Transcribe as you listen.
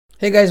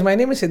Hey guys, my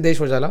name is Siddesh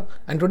Ojala,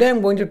 and today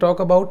I'm going to talk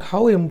about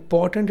how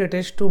important it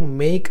is to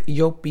make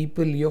your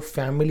people, your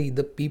family,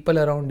 the people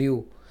around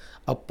you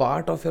a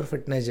part of your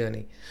fitness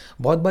journey.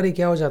 बहुत बारी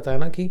क्या हो जाता है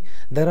ना कि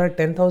there are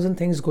 10,000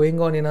 things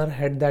going on in our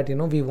head that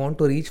we want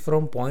to reach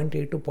from point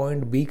A to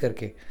point B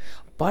करके,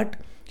 but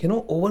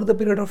over the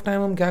period of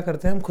time हम क्या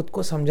करते हैं, हम खुद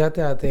को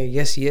समझाते आते हैं,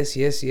 yes yes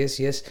yes yes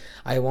yes,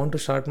 I want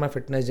to start my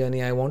fitness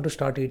journey, I want to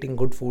start eating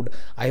good food,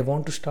 I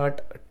want to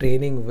start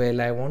training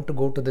well, I want to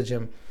go to the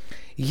gym.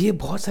 ये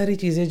बहुत सारी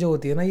चीज़ें जो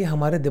होती है ना, ये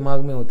हमारे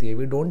दिमाग में होती है.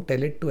 We don't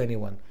tell it to any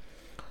one.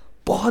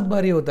 बहुत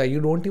बार ये होता है, you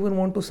don't even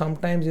want to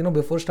sometimes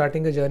before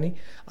starting a journey,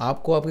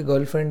 आपको आपकी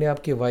गर्लफ्रेंड या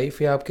आपकी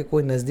वाइफ या आपके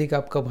कोई नज़दीक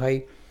आपका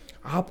भाई,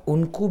 आप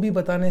उनको भी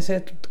बताने से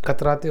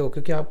कतराते हो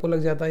क्योंकि आपको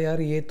लग जाता है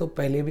यार ये तो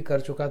पहले भी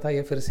कर चुका था,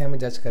 ये फिर से हमें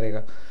जज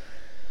करेगा.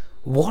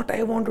 What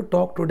I want to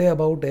talk today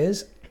about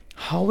is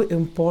how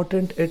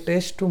important it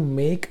is to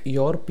make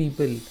your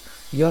people,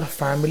 your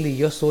family,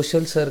 your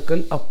social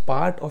circle a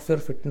part of your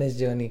fitness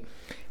journey.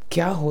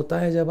 क्या होता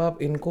है जब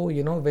आप इनको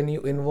when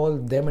you involve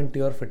them into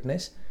your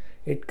fitness,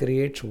 it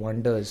creates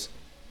wonders.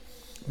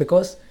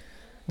 Because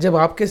जब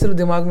आपके सिर्फ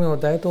दिमाग में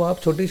होता है तो आप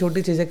छोटी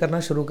छोटी चीज़ें करना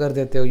शुरू कर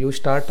देते हो. You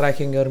start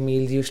tracking your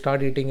meals, you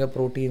start eating your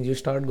protein, you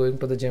start going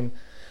to the gym.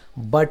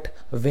 But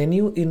when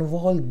you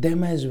involve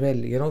them as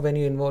well, when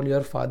you involve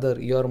your father,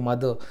 your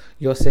mother,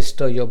 your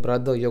sister, your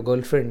brother, your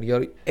girlfriend, your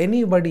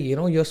anybody,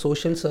 your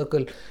social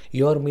circle,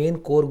 your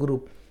main core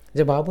group,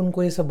 जब आप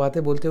उनको ये सब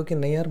बातें बोलते हो कि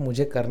नहीं यार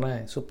मुझे करना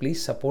है, so please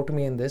support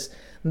me in this,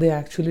 they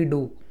actually do.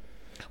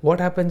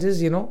 What happens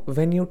is,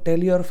 when you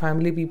tell your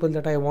family people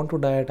that I want to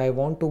diet, I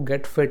want to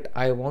get fit,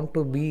 I want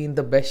to be in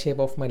the best shape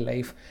of my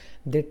life,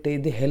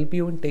 they help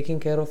you in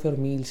taking care of your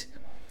meals.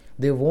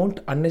 They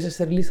won't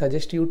unnecessarily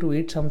suggest you to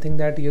eat something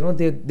that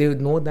they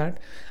know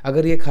that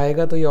अगर ये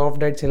खाएगा तो ये of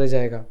diet चले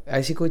जाएगा,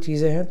 ऐसी कोई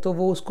चीज़ें हैं तो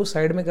वो उसको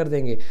साइड में कर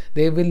देंगे.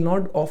 They will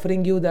not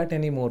offering you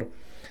that anymore.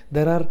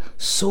 There are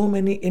so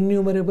many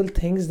innumerable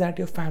things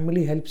that your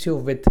family helps you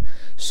with.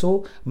 So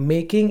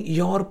making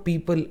your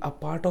people a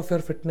part of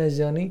your fitness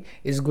journey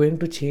is going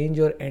to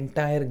change your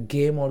entire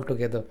game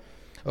altogether.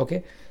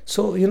 Okay,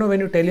 so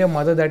when you tell your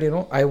mother that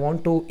I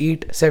want to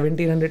eat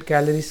 1700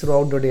 calories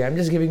throughout the day,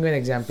 I'm just giving you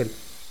an example,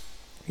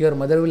 your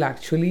mother will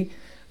actually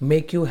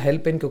make you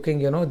help in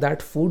cooking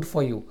that food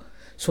for you.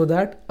 So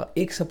that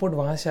एक support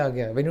वहाँ से आ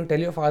गया. When you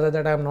tell your father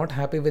that I am not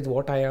happy with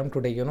what I am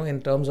today, in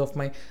terms of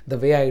the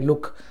way I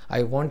look, I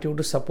want you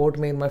to support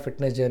me in my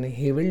fitness journey.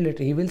 He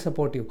will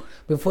support you.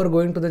 Before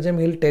going to the gym,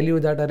 he'll tell you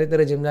that अरे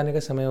तेरे gym जाने का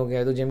समय हो गया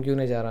है तो gym क्यों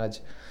नहीं जा रहा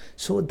आज.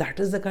 So that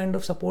is the kind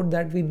of support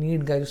that we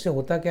need, guys. उससे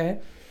होता क्या है,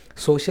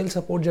 सोशल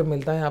सपोर्ट जब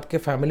मिलता है आपके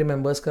फैमिली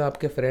मेम्बर्स का,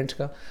 आपके फ्रेंड्स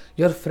का,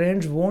 your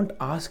friends won't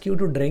ask you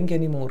to drink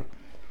any more.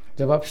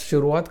 जब आप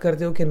शुरुआत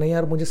करते हो कि नहीं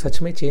यार मुझे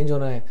सच में चेंज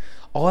होना है,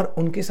 और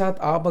उनके साथ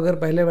आप अगर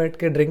पहले बैठ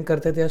के ड्रिंक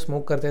करते थे या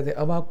स्मोक करते थे,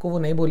 अब आपको वो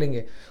नहीं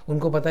बोलेंगे.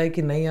 उनको पता है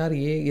कि नहीं यार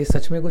ये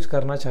सच में कुछ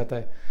करना चाहता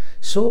है.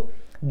 So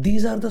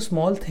these are the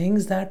small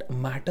things that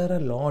matter a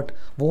lot.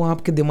 वो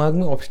आपके दिमाग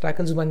में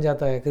ऑब्स्टैकल्स बन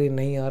जाता है कि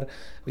नहीं यार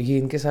ये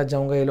इनके साथ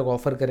जाऊंगा ये लोग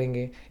ऑफर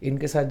करेंगे,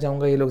 इनके साथ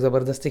जाऊंगा ये लोग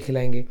ज़बरदस्ती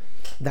खिलाएंगे.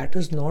 That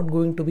is not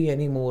going to be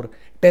any more.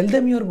 Tell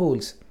them your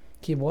goals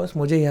कि बॉस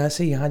मुझे यहाँ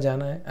से यहाँ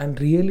जाना है, and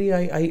really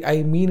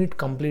I mean it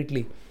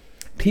completely.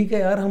 ठीक है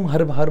यार, हम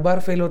हर बार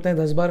फेल होते हैं,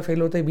 10 बार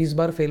फेल होते हैं, 20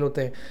 बार फेल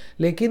होते हैं,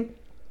 लेकिन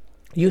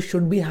you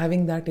should be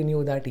having that in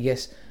you that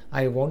yes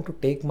I want to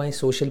take my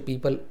social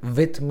people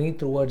with me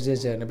थ्रूअर्ड्स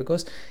this journey.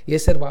 Because ये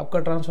सिर्फ आपका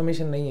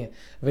ट्रांसफॉर्मेशन नहीं है.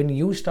 When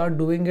you start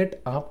doing it,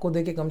 आपको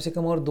देखे कम से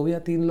कम और 2 या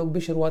 3 लोग भी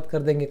शुरुआत कर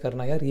देंगे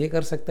करना, यार ये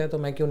कर सकता है तो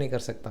मैं क्यों नहीं कर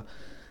सकता.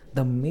 The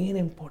main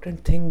important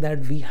thing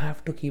that we have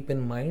to keep in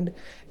mind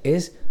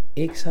is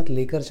एक साथ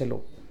लेकर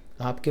चलो,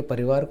 आपके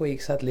परिवार को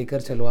एक साथ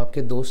लेकर चलो,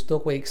 आपके दोस्तों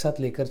को एक साथ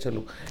लेकर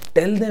चलो.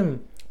 टेल देम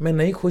मैं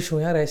नहीं खुश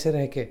हूँ यार ऐसे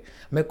रह के,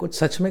 मैं कुछ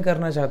सच में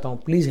करना चाहता हूँ,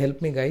 please help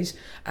me guys,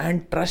 and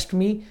trust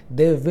me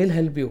they will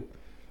help you,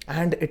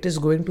 and it is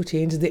going to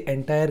change the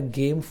entire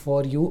game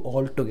for you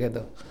all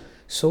together.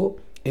 So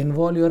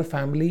involve your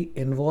family,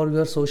 involve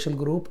your social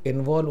group,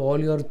 involve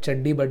all your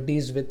chaddi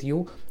buddies with you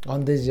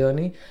on this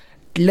journey.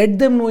 Let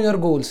them know your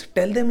goals,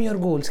 tell them your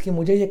goals कि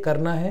मुझे ये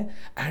करना है,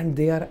 and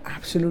they are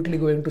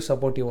absolutely going to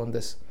support you on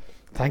this.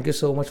 Thank you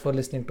so much for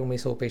listening to me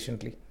so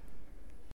patiently.